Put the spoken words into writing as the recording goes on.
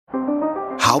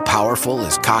how powerful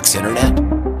is Cox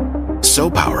Internet?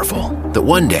 So powerful that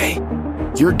one day,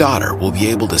 your daughter will be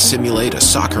able to simulate a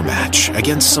soccer match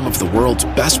against some of the world's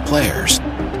best players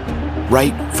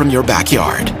right from your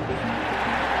backyard.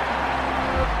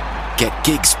 Get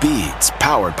gig speeds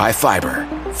powered by fiber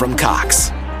from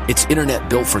Cox. It's internet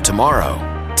built for tomorrow,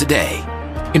 today.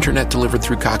 Internet delivered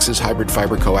through Cox's hybrid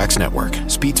fiber coax network.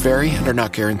 Speeds vary and are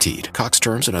not guaranteed. Cox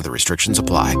terms and other restrictions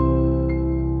apply.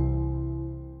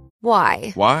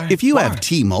 Why? If you have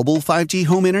T-Mobile 5G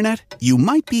home internet, you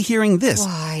might be hearing this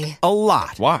Why? a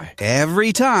lot. Why?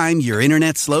 Every time your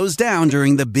internet slows down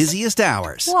during the busiest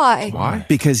hours. Why?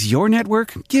 Because your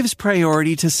network gives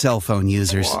priority to cell phone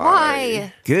users.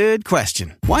 Why? Good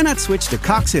question. Why not switch to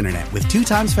Cox Internet with 2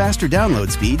 times faster download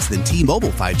speeds than T-Mobile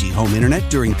 5G home internet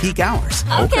during peak hours?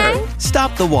 Okay.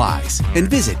 Stop the whys and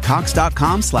visit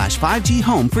cox.com/5G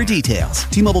home for details.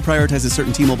 T-Mobile prioritizes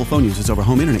certain T-Mobile phone users over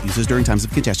home internet users during times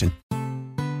of congestion.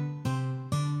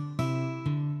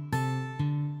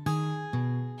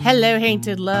 Hello,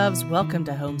 Hainted Loves. Welcome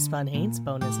to Homespun Haints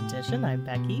Bonus Edition. I'm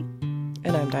Becky.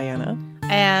 And I'm Diana.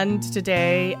 And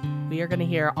today we are going to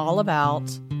hear all about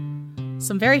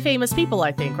some very famous people,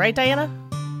 I think. Right, Diana?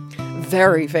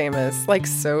 Very famous. Like,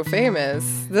 so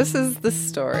famous. This is the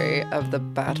story of the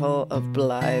Battle of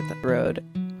Blythe Road.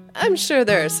 I'm sure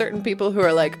there are certain people who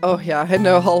are like, oh yeah, I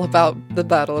know all about the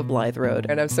Battle of Blythe Road.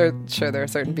 And I'm sure there are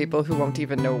certain people who won't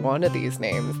even know one of these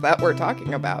names that we're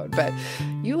talking about. But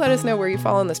you let us know where you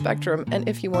fall on the spectrum. And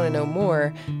if you want to know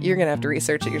more, you're going to have to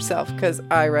research it yourself. Because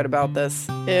I read about this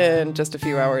in just a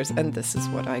few hours, and this is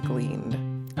what I gleaned.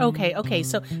 Okay.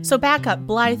 So back up.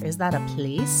 Blythe, is that a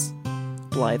place?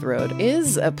 Blythe Road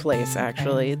is a place,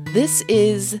 actually. It's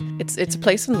a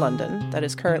place in London that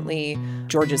is currently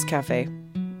George's Cafe.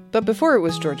 But before it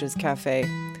was George's Cafe,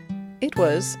 it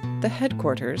was the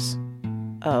headquarters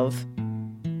of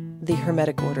the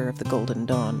Hermetic Order of the Golden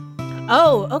Dawn.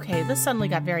 Oh, okay. This suddenly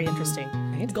got very interesting.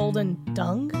 Right? Golden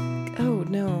Dung? Oh,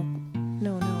 no.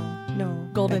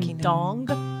 Golden Becky, no. Dong?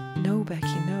 No,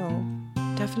 Becky, no.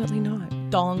 Definitely not.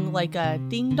 Dong like a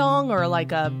ding dong or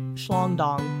like a schlong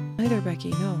dong? Neither,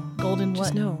 Becky, no. Golden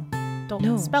Just what? no. Don't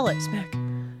No. spell it. Smack.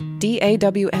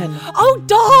 D-A-W-N. Oh,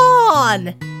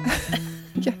 Dawn!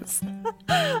 Yes.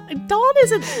 Dawn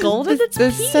isn't golden, it's the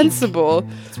pink.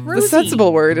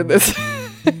 sensible word in this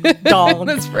Dawn. in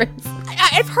this phrase.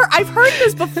 I've heard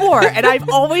this before, and I've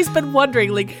always been wondering,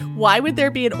 like, why would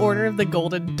there be an Order of the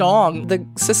Golden Dong? The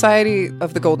Society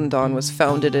of the Golden Dawn was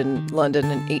founded in London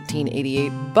in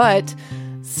 1888, but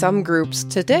some groups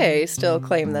today still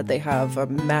claim that they have a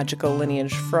magical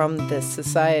lineage from this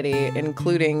society,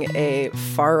 including a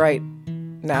far-right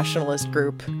nationalist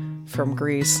group from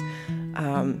Greece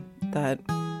that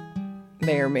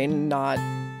may or may not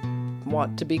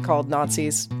want to be called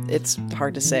Nazis. It's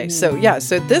hard to say. So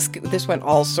this went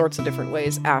all sorts of different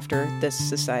ways after this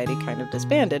society kind of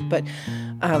disbanded, but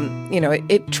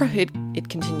it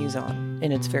continues on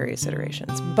in its various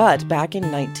iterations. But back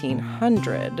in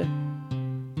 1900,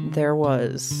 there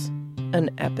was an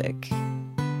epic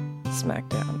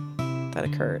smackdown that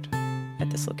occurred at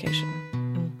this location.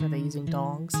 Are they using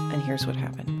dongs? And here's what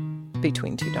happened.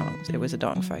 Between 2 dongs. It was a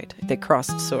dong fight. They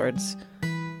crossed swords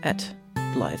at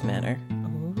Blythe Manor.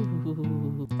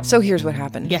 Ooh. So here's what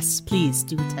happened. Yes, please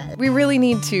do tell. We really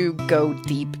need to go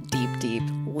deep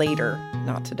later,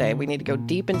 not today. We need to go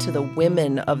deep into the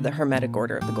women of the Hermetic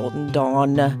Order of the Golden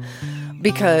Dawn,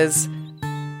 because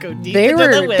Go deep into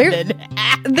the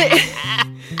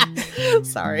women.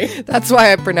 Sorry. That's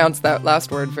why I pronounced that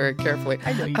last word very carefully.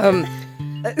 I know you did.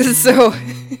 So,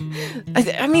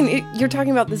 I mean, you're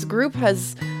talking about this group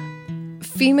has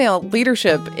female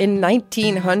leadership in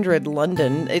 1900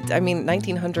 London.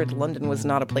 1900 London was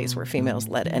not a place where females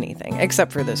led anything,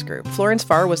 except for this group. Florence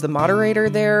Farr was the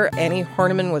moderator there. Annie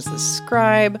Horniman was the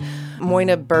scribe.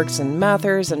 Moyna Bergson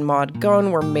Mathers and Maud Gonne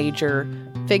were major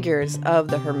figures of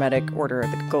the Hermetic Order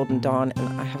of the Golden Dawn,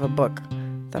 and I have a book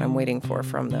that I'm waiting for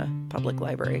from the public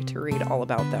library to read all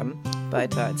about them.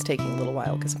 But it's taking a little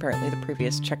while because apparently the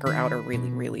previous checker outer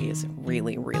really is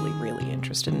really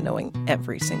interested in knowing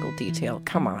every single detail.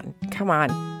 Come on.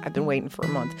 I've been waiting for a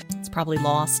month. It's probably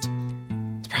lost.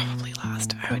 It's probably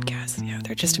lost, I would guess. Yeah,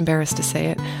 they're just embarrassed to say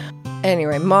it.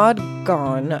 Anyway, Maud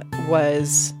Gonne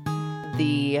was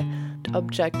the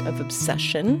object of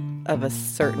obsession of a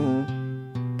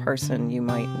certain person you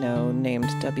might know named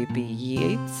W.B.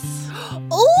 Yeats.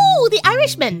 Oh, the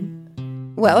Irishman!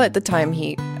 Well, at the time,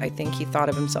 I think he thought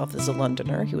of himself as a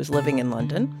Londoner. He was living in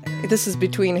London. This is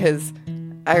between his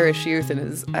Irish youth and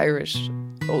his Irish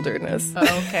olderness.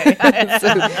 Oh, okay.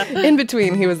 So in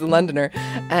between, he was a Londoner,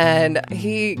 and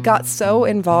he got so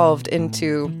involved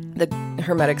into the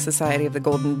Hermetic Society of the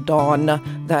Golden Dawn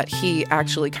that he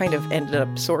actually kind of ended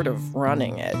up sort of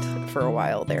running it for a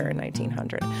while there in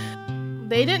 1900.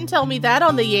 They didn't tell me that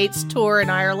on the Yeats tour in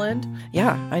Ireland.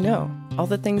 Yeah, I know. All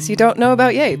the things you don't know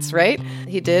about Yeats, right?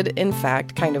 He did, in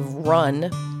fact, kind of run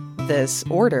this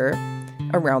order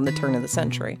around the turn of the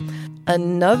century.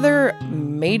 Another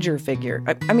major figure,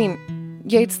 I mean,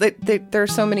 Yeats, there are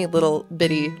so many little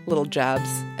bitty little jabs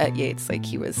at Yeats. Like,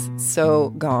 he was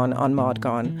so gone on Maud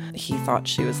Gonne. He thought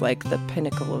she was like the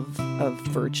pinnacle of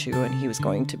virtue, and he was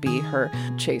going to be her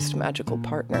chaste magical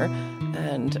partner.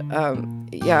 And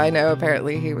yeah, I know,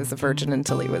 apparently he was a virgin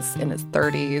until he was in his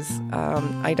 30s.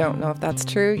 I don't know if that's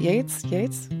true. Yeats,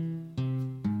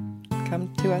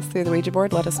 come to us through the Ouija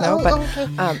board, let us know. Okay.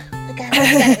 I got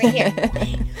it right here.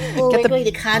 Well, we're going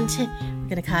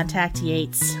to contact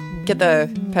Yeats. Get the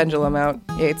pendulum out,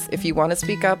 Yeats. If you want to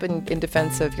speak up in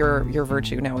defense of your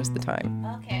virtue, now is the time.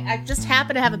 Okay, I just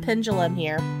happen to have a pendulum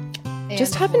here. I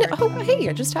just happen to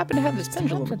have this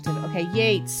pendulum. Okay,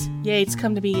 Yeats,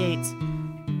 come to be Yeats.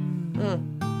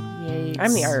 Yeats.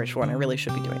 I'm the Irish one. I really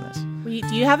should be doing this.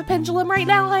 Do you have a pendulum right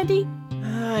now, Heidi?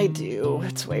 I do.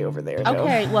 It's way over there, though.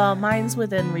 Okay, well, mine's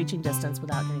within reaching distance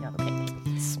without getting out of the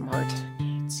way. Smart.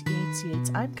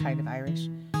 Yates. I'm kind of Irish.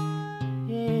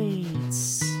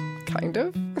 Yates. Kind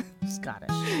of? Scottish.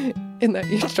 In that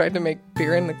you tried to make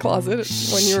beer in the closet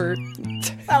when you were...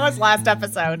 That was last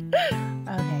episode.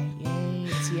 Okay,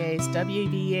 Yates.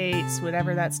 W.B. Yeats,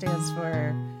 whatever that stands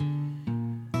for.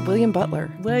 William Butler.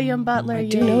 I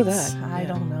Yeats. Do know that. I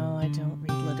don't know. I don't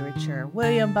read literature.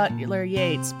 William Butler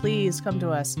Yeats, please come to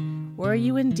us. Were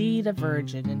you indeed a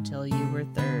virgin until you were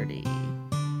 30?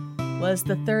 Was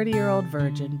the 30-year-old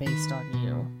virgin based on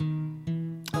you?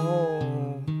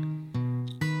 Oh.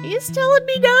 He's telling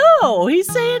me no.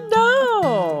 He's saying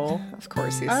no. Of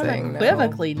course he's saying no.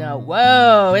 Unequivocally no.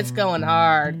 Whoa, it's going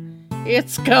hard.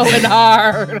 It's going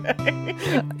hard.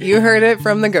 You heard it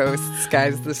from the ghosts,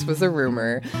 guys. This was a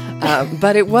rumor.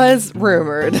 But it was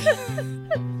rumored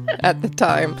at the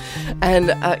time.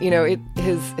 And,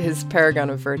 his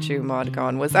paragon of virtue, Maud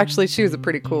Gonne, was actually, she was a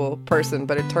pretty cool person,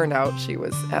 but it turned out she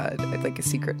was like a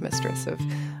secret mistress of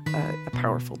a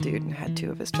powerful dude and had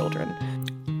 2 of his children.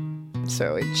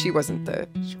 So she wasn't the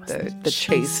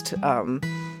chaste,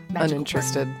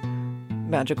 uninterested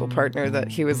magical partner that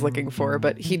he was looking for.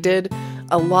 But he did,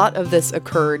 a lot of this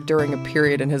occurred during a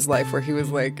period in his life where he was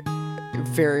like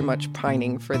very much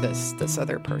pining for this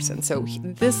other person. So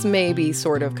this may be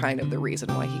sort of kind of the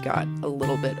reason why he got a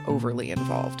little bit overly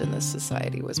involved in this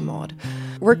society was Maud.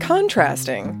 We're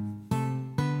contrasting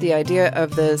the idea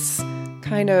of this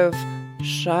kind of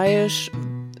shyish,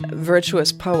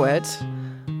 virtuous poet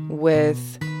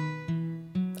with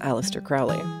Aleister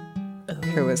Crowley,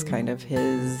 who was kind of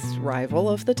his rival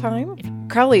of the time.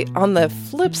 Crowley, on the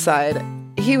flip side,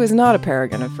 he was not a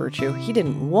paragon of virtue. He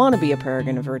didn't want to be a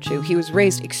paragon of virtue. He was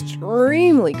raised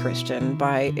extremely Christian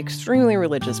by extremely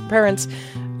religious parents.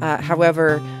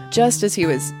 However, just as he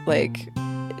was like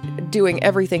doing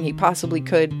everything he possibly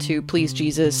could to please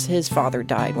Jesus, his father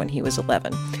died when he was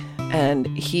 11. And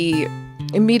he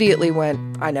immediately went,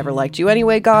 I never liked you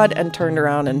anyway, God, and turned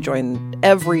around and joined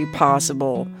every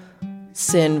possible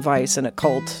sin, vice, and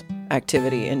occult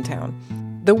activity in town.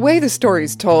 The way the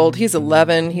story's told, he's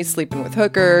 11, he's sleeping with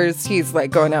hookers, he's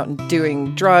like going out and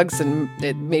doing drugs and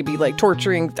maybe like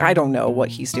torturing, I don't know what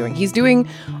he's doing. He's doing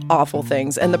awful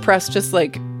things, and the press just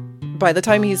like, by the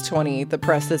time he's 20, the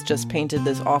press has just painted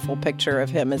this awful picture of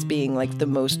him as being like the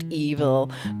most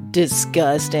evil,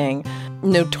 disgusting,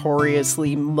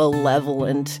 notoriously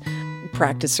malevolent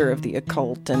practicer of the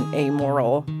occult and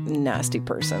amoral, nasty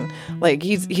person. Like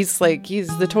he's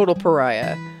the total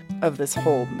pariah of this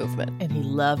whole movement. And he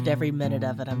loved every minute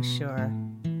of it, I'm sure.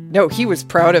 No, he was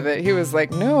proud of it. He was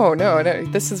like, no,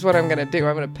 this is what I'm going to do.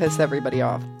 I'm going to piss everybody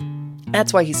off.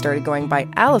 That's why he started going by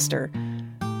Aleister.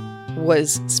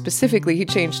 Was specifically, he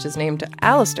changed his name to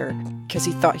Aleister because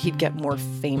he thought he'd get more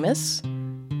famous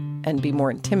and be more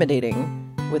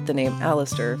intimidating with the name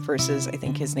Aleister versus, I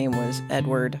think his name was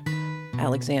Edward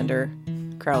Alexander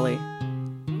Crowley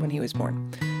when he was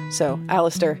born. So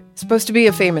Aleister, supposed to be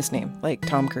a famous name, like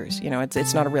Tom Cruise. You know,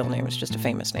 it's not a real name, it's just a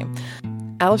famous name.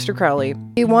 Aleister Crowley,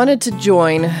 he wanted to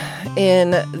join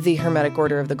in the Hermetic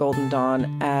Order of the Golden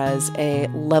Dawn as a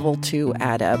level 2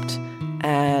 adept.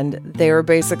 And they were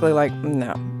basically like,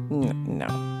 no.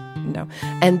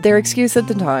 And their excuse at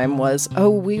the time was,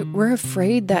 we're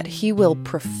afraid that he will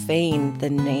profane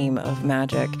the name of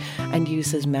magic and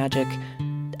use his magic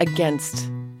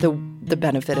against the the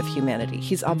benefit of humanity.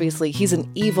 He's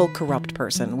an evil, corrupt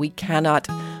person. We cannot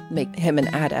make him an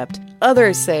adept.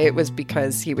 Others say it was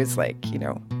because he was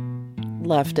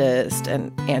leftist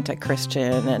and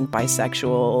anti-Christian and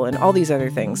bisexual and all these other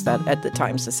things that at the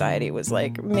time society was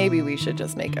like, maybe we should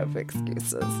just make up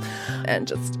excuses and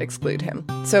just exclude him.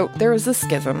 So there was a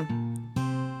schism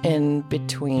in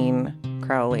between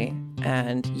Crowley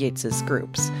and Yeats's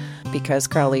groups because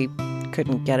Crowley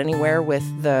couldn't get anywhere with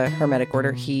the Hermetic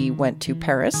Order. He went to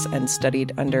Paris and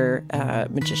studied under a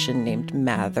magician named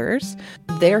Mathers.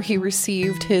 There he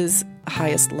received his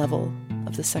highest level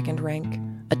of the second rank,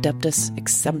 Adeptus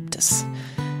Exemptus.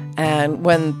 And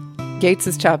when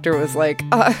Yeats's chapter was like,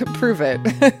 prove it.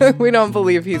 We don't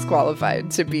believe he's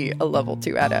qualified to be a level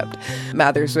 2 adept.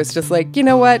 Mathers was just like, you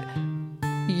know what?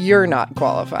 You're not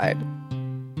qualified.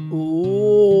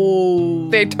 Ooh.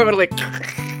 They totally...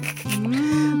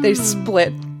 They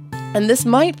split. And this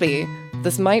might be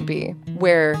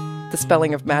where the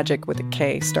spelling of magic with a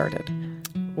K started.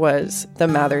 Was the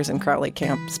Mathers and Crowley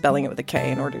camp spelling it with a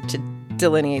K in order to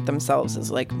delineate themselves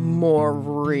as like more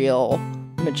real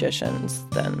magicians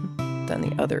than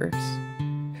the others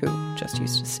who just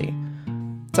used to see.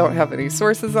 Don't have any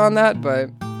sources on that,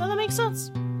 but... Well, that makes sense.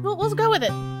 Let's go with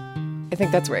it. I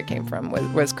think that's where it came from,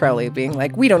 was Crowley being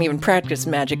like, we don't even practice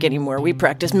magic anymore. We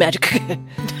practice magic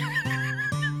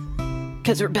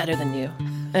because we're better than you.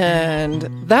 And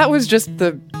that was just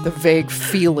the vague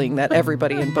feeling that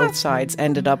everybody in both sides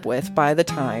ended up with by the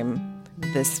time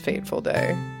this fateful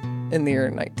day in the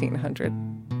year 1900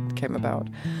 came about.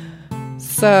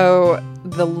 So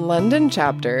the London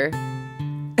chapter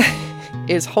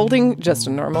is holding just a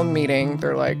normal meeting.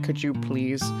 They're like, could you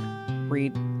please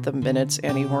read the minutes,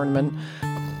 Annie Hornman?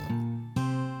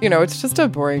 It's just a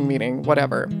boring meeting,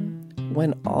 whatever.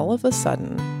 When all of a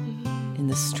sudden, in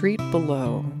the street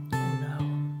below,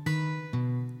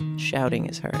 shouting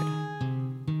is heard.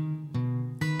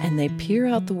 And they peer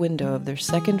out the window of their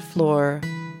second floor.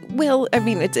 Well, I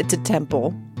mean, it's a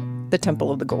temple. The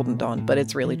Temple of the Golden Dawn, but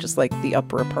it's really just like the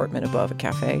upper apartment above a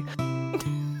cafe.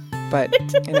 But,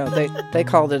 they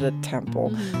called it a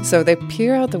temple. So they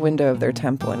peer out the window of their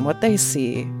temple, and what they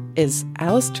see is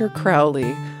Aleister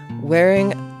Crowley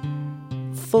wearing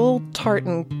full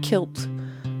tartan kilt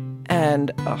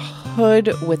and a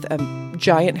hood with a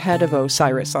giant head of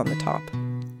Osiris on the top.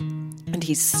 And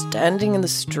he's standing in the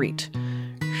street,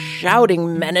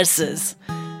 shouting menaces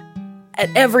at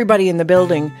everybody in the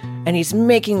building, and he's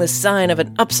making the sign of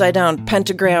an upside-down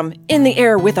pentagram in the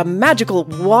air with a magical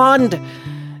wand,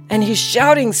 and he's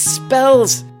shouting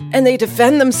spells, and they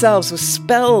defend themselves with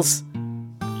spells.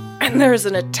 And there's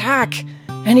an attack,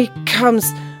 and he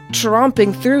comes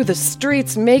tromping through the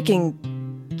streets, making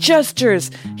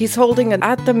gestures. He's holding an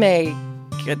athame,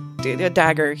 a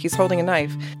dagger. He's holding a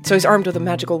knife. So he's armed with a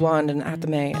magical wand and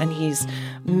athame, and he's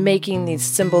making these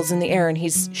symbols in the air, and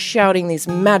he's shouting these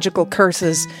magical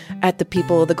curses at the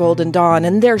people of the Golden Dawn,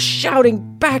 and they're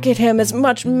shouting back at him as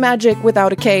much magic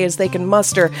without a K as they can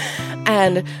muster.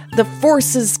 And the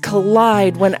forces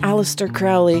collide when Aleister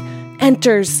Crowley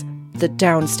enters the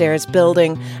downstairs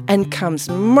building and comes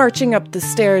marching up the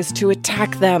stairs to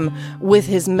attack them with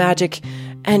his magic,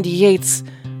 and Yeats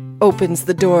opens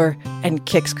the door and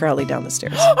kicks Crowley down the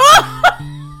stairs.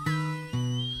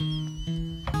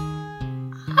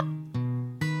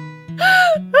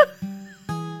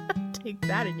 Take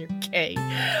that in your K.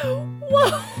 Whoa!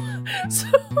 So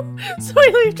I'm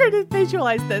trying to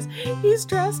visualize this. He's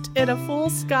dressed in a full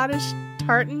Scottish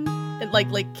tartan and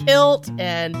like kilt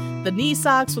and the knee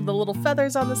socks with the little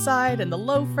feathers on the side and the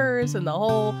loafers and the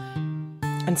whole...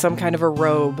 And some kind of a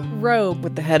robe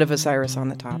with the head of Osiris on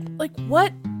the top. Like,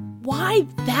 what? Why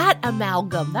that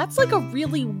amalgam? That's like a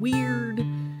really weird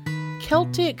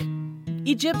Celtic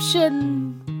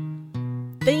Egyptian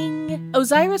thing.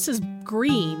 Osiris is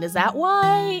green. Is that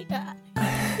why?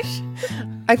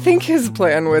 I think his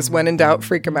plan was, when in doubt,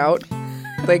 freak him out.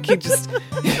 Like, he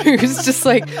was just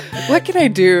like, what can I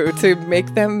do to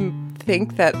make them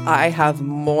think that I have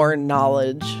more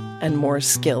knowledge and more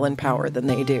skill and power than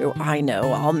they do? I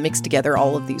know. I'll mix together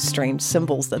all of these strange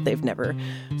symbols that they've never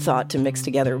thought to mix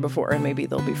together before, and maybe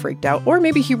they'll be freaked out. Or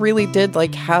maybe he really did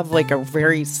have a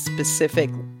very specific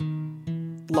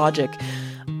logic.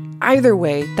 Either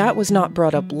way, that was not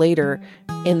brought up later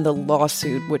in the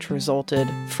lawsuit which resulted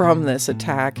from this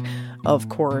attack, of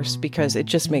course, because it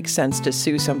just makes sense to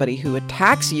sue somebody who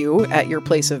attacks you at your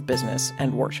place of business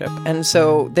and worship. And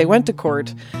so they went to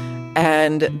court,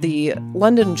 and the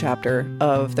London chapter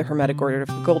of the Hermetic Order of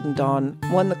the Golden Dawn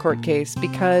won the court case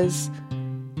because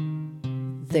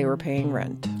they were paying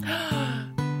rent.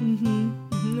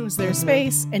 It was their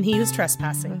space, and he was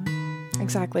trespassing.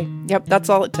 Exactly. Yep, that's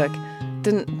all it took.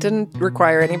 Didn't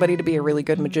require anybody to be a really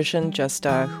good magician. Just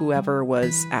whoever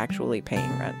was actually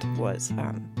paying rent was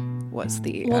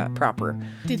the proper.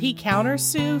 Did he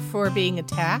countersue for being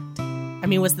attacked? I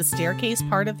mean, was the staircase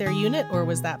part of their unit, or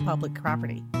was that public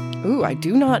property? Ooh, I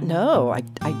do not know.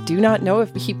 I do not know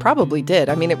if he probably did.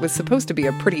 I mean, it was supposed to be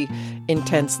a pretty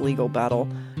intense legal battle.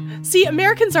 See,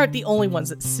 Americans aren't the only ones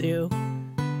that sue.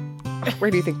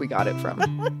 Where do you think we got it from?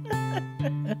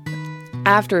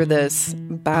 After this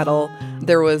battle,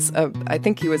 there was I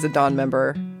think he was a Dawn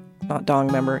member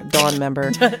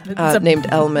named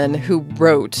Elman, who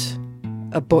wrote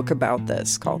a book about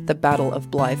this called The Battle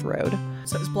of Blythe Road.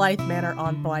 So it was Blythe Manor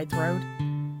on Blythe Road?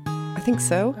 I think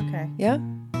so. Okay. Yeah.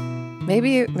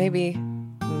 Maybe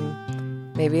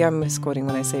I'm misquoting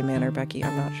when I say manor, Becky.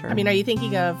 I'm not sure. I mean, are you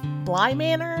thinking of Bly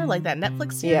Manor, like that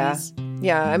Netflix series?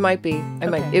 Yeah, it might be.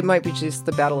 It might be just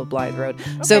the Battle of Blythe Road.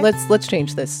 Okay. So let's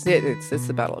change this. It's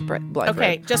the Battle of Blythe Road.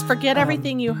 Okay, just forget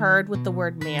everything you heard with the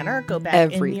word manor. Go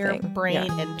back in your brain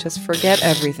and just forget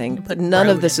everything. None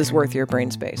of this is worth your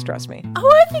brain space. Trust me.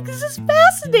 Oh, I think this is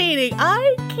fascinating.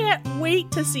 I can't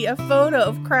wait to see a photo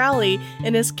of Crowley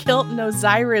in his kilt and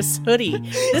Osiris hoodie.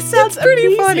 This sounds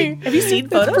pretty amazing. funny. Have you seen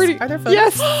photos? Are there photos?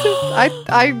 Yes,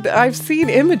 I've seen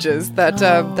images that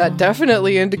that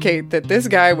definitely indicate that this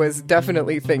guy was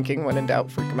definitely thinking when in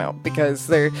doubt, freak him out, because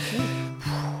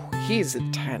he's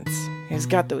intense. He's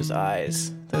got those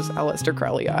eyes, those Aleister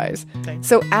Crowley eyes. Okay.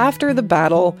 So after the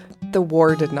battle, the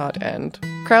war did not end.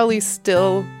 Crowley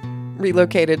still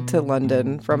relocated to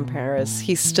London from Paris.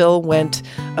 He still went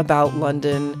about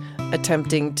London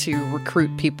attempting to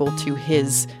recruit people to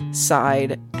his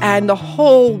side, and the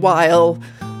whole while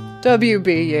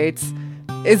W.B. Yeats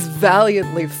is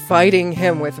valiantly fighting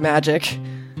him with magic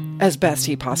as best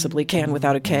he possibly can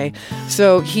without a K.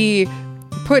 So he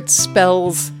put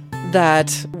spells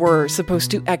that were supposed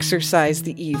to exorcise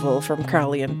the evil from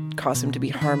Crowley and cause him to be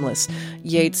harmless.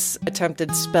 Yeats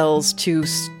attempted spells to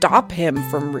stop him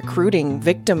from recruiting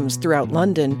victims throughout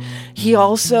London. He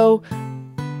also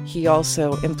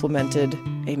implemented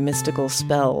a mystical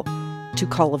spell to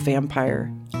call a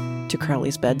vampire to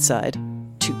Crowley's bedside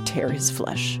to tear his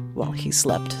flesh while he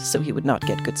slept so he would not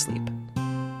get good sleep.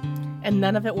 And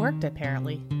none of it worked,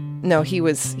 apparently. No, he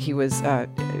was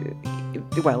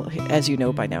well, as you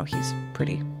know by now, he's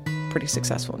pretty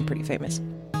successful and pretty famous.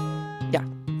 Yeah.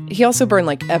 He also burned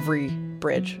like every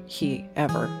bridge he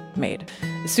ever made.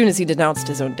 As soon as he denounced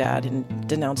his own dad and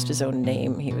denounced his own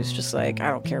name, he was just like, I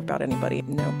don't care about anybody.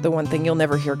 No, the one thing you'll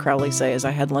never hear Crowley say is,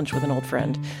 I had lunch with an old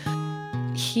friend.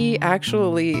 He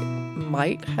actually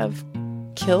might have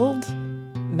killed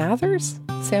Mathers,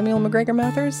 Samuel MacGregor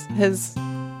Mathers, his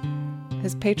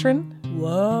patron.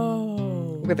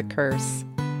 Whoa. With a curse.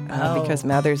 Because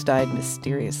Mathers died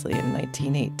mysteriously in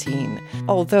 1918.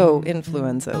 Although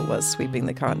influenza was sweeping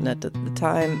the continent at the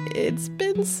time, it's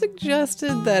been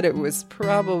suggested that it was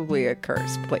probably a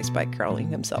curse placed by Crowley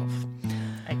himself.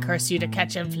 I curse you to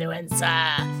catch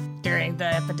influenza during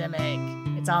the epidemic.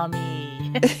 It's all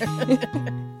me.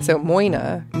 So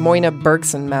Moina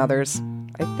Bergson Mathers,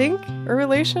 I think a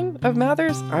relation of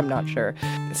Mathers? I'm not sure.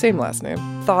 Same last name.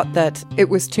 Thought that it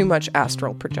was too much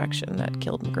astral projection that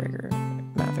killed MacGregor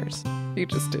Mathers. He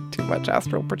just did too much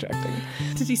astral projecting.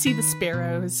 Did you see the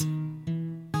sparrows?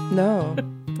 No.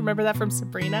 Remember that from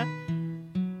Sabrina?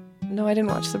 No, I didn't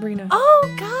watch Sabrina.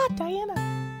 Oh, God, Diana.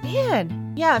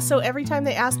 Man. Yeah, so every time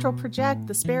they astral project,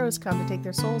 the sparrows come to take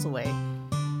their souls away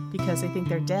because they think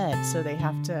they're dead, so they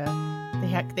have to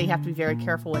be very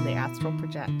careful when they astral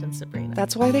project in Sabrina.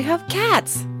 That's why they have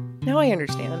cats. Now I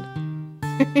understand.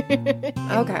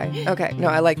 Okay. No,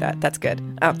 I like that. That's good.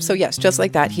 So yes, just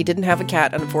like that, he didn't have a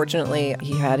cat. Unfortunately,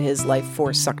 he had his life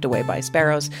force sucked away by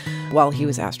sparrows while he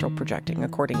was astral projecting,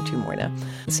 according to Moina.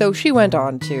 So she went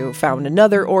on to found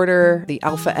another order, the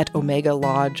Alpha et Omega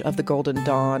Lodge of the Golden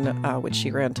Dawn, which she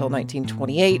ran until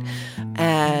 1928,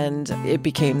 and it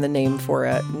became the name for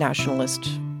a nationalist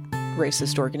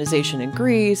racist organization in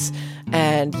Greece,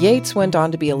 and Yeats went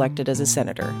on to be elected as a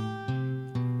senator.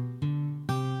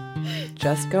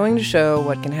 Just going to show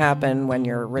what can happen when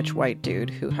you're a rich white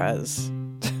dude who has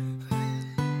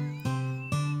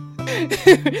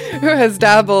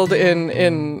dabbled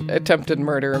in attempted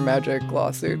murder, magic,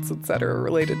 lawsuits, etc.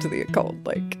 related to the occult.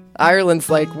 Like, Ireland's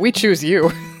like, we choose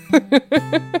you.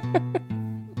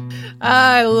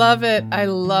 I love it.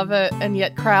 And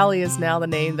yet Crowley is now the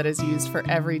name that is used for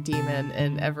every demon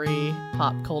in every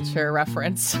pop culture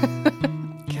reference.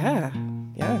 Yeah,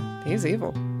 he's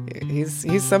evil.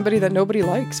 He's somebody that nobody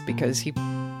likes because he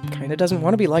kind of doesn't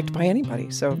want to be liked by anybody.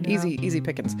 So no. Easy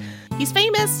pickings. He's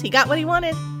famous. He got what he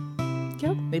wanted.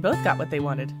 Yep. They both got what they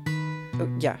wanted.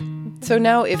 Yeah. So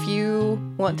now if you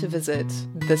want to visit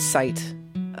the site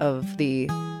of the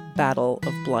Battle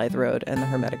of Blythe Road and the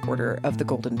Hermetic Order of the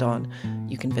Golden Dawn,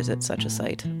 you can visit such a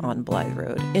site on Blythe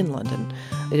Road in London.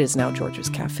 It is now George's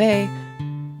Cafe.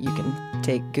 You can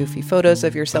take goofy photos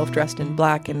of yourself dressed in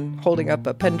black and holding up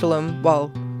a pendulum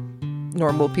while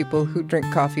normal people who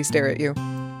drink coffee stare at you.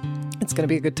 It's going to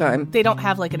be a good time. They don't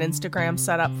have like an Instagram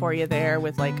set up for you there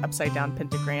with like upside down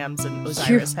pentagrams and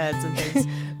Osiris heads and things.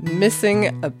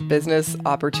 Missing a business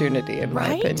opportunity, in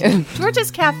my opinion.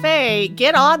 George's Cafe,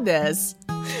 get on this.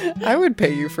 I would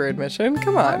pay you for admission.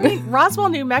 Come on. I mean, Roswell,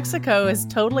 New Mexico has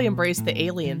totally embraced the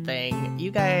alien thing.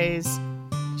 You guys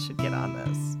should get on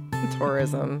this.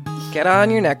 Tourism. Get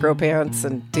on your necro pants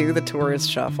and do the tourist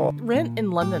shuffle. Rent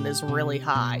in London is really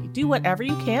high. Do whatever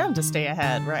you can to stay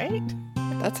ahead, right?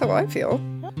 That's how I feel.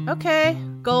 Okay,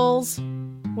 goals.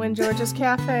 When George's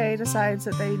Cafe decides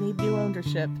that they need new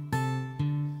ownership,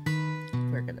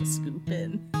 we're gonna scoop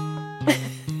in.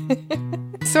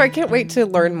 So I can't wait to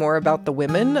learn more about the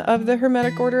women of the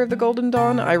Hermetic Order of the Golden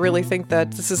Dawn. I really think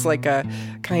that this is like a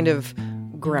kind of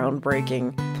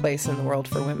groundbreaking place in the world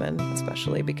for women,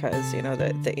 especially because, you know,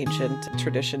 the ancient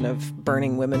tradition of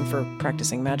burning women for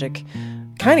practicing magic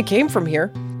kind of came from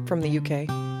here, from the UK.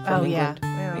 From England.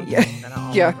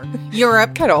 Yeah.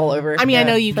 Europe. Kind of all over. I mean, yeah, I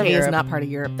know UK is Europe. not part of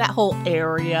Europe. That whole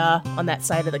area on that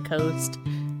side of the coast.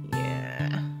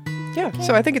 Yeah,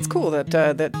 so I think it's cool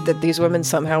that these women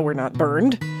somehow were not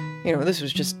burned. You know, this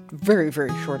was just very,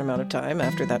 very short amount of time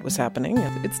after that was happening.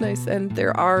 It's nice. And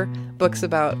there are books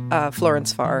about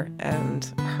Florence Farr and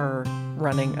her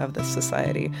running of the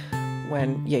society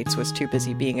when Yeats was too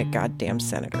busy being a goddamn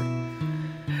senator.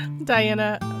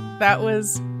 Diana, that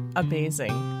was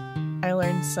amazing. I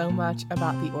learned so much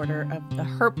about the order of the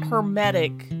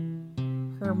Hermetic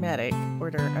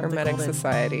Order of Hermetic the Golden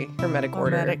Society. Hermetic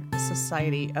Order. Hermetic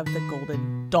Society of the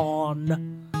Golden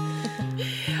Dawn.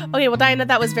 Okay, well, Diana,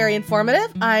 that was very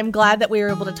informative. I'm glad that we were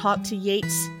able to talk to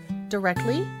Yeats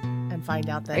directly and find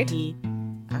out that he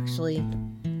actually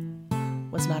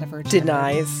was not a virgin.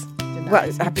 Denies. He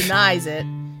denies it.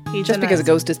 Just because a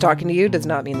ghost is talking to you does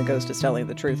not mean the ghost is telling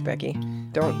the truth, Becky.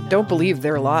 Don't believe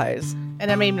their lies.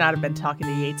 And I may not have been talking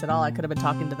to Yeats at all. I could have been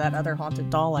talking to that other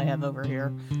haunted doll I have over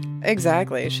here.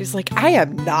 Exactly. She's like, I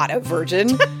am not a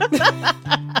virgin.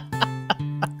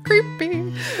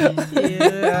 Creepy.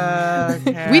 Yeah,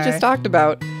 okay. We just talked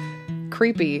about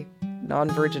creepy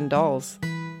non-virgin dolls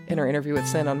in our interview with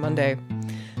Sin on Monday.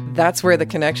 That's where the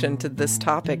connection to this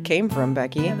topic came from,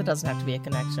 Becky. Yeah, there doesn't have to be a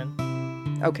connection.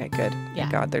 Okay, good. Yeah.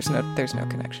 Thank God, there's no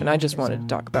connection. I just wanted to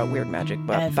talk about weird magic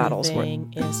battles.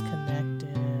 Everything is connected.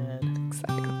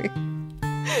 Exactly.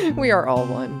 We are all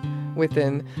one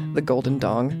within the Golden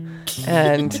Dong.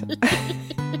 And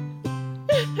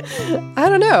I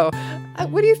don't know.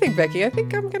 What do you think, Becky? I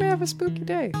think I'm going to have a spooky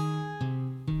day.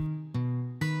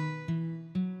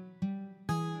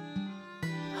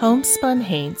 Homespun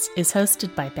Haints is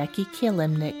hosted by Becky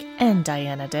Kielimnik and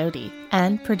Diana Doty,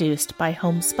 and produced by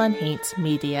Homespun Haints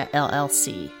Media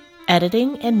LLC.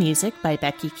 Editing and music by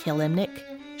Becky Kielimnik.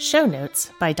 Show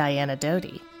notes by Diana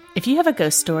Doty. If you have a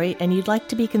ghost story and you'd like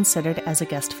to be considered as a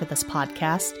guest for this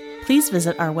podcast, please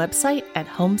visit our website at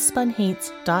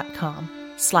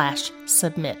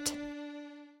homespunhaints.com/submit.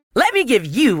 Let me give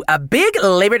you a big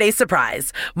Labor Day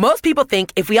surprise. Most people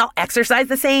think if we all exercise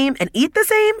the same and eat the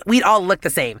same, we'd all look the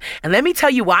same. And let me tell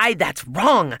you why that's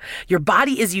wrong. Your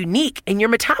body is unique and your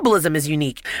metabolism is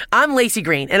unique. I'm Lacey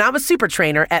Green and I'm a super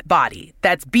trainer at Body.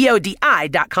 That's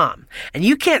BODI.com. And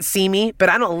you can't see me, but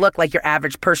I don't look like your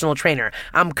average personal trainer.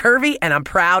 I'm curvy and I'm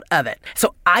proud of it.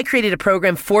 So I created a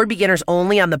program for beginners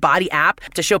only on the Body app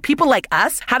to show people like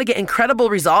us how to get incredible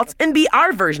results and be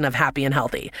our version of happy and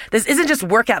healthy. This isn't just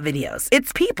workout videos.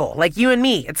 It's people like you and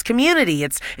me. It's community.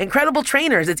 It's incredible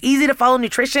trainers. It's easy to follow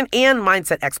nutrition and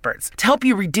mindset experts to help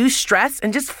you reduce stress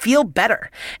and just feel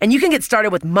better. And you can get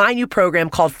started with my new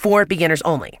program called For Beginners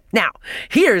Only. Now,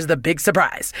 here's the big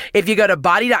surprise. If you go to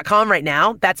body.com right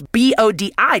now, that's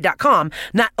BODI.com,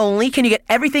 not only can you get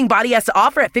everything Body has to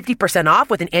offer at 50%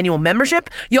 off with an annual membership,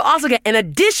 you'll also get an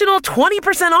additional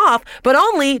 20% off, but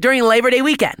only during Labor Day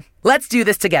weekend. Let's do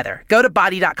this together. Go to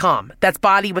body.com. That's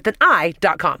body with an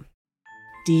I.com.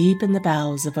 Deep in the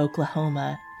bowels of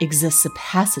Oklahoma exists a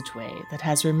passageway that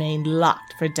has remained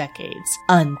locked for decades,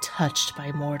 untouched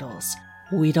by mortals.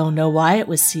 We don't know why it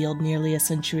was sealed nearly a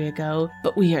century ago,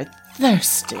 but we are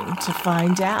thirsting to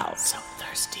find out. So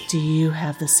thirsty. Do you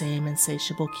have the same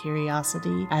insatiable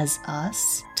curiosity as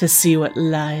us to see what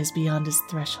lies beyond its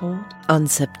threshold? On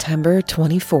September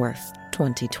 24th,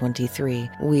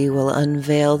 2023. We will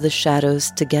unveil the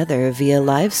shadows together via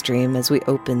livestream as we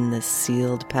open this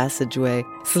sealed passageway,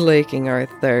 slaking our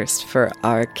thirst for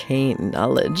arcane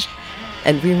knowledge.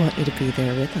 And we want you to be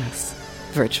there with us.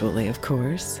 Virtually, of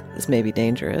course. This may be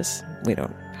dangerous. We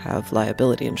don't have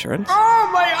liability insurance. Oh,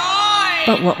 my eye!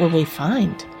 But what will we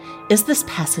find? Is this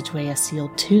passageway a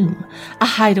sealed tomb, a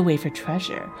hideaway for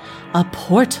treasure, a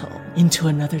portal into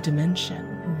another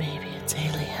dimension? Maybe it's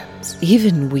aliens.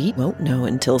 Even we won't know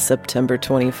until September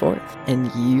 24th,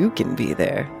 and you can be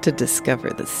there to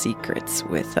discover the secrets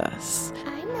with us.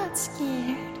 I'm not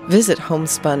scared. Visit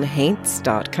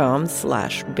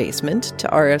homespunhaints.com/basement to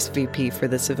RSVP for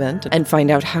this event and find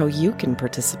out how you can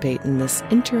participate in this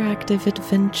interactive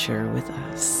adventure with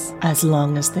us. As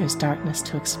long as there's darkness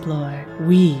to explore,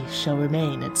 we shall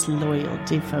remain its loyal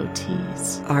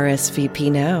devotees.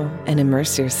 RSVP now and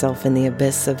immerse yourself in the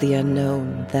abyss of the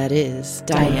unknown that is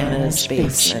Diana's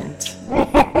Basement.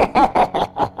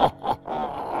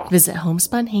 Visit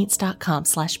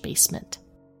homespunhaints.com/basement.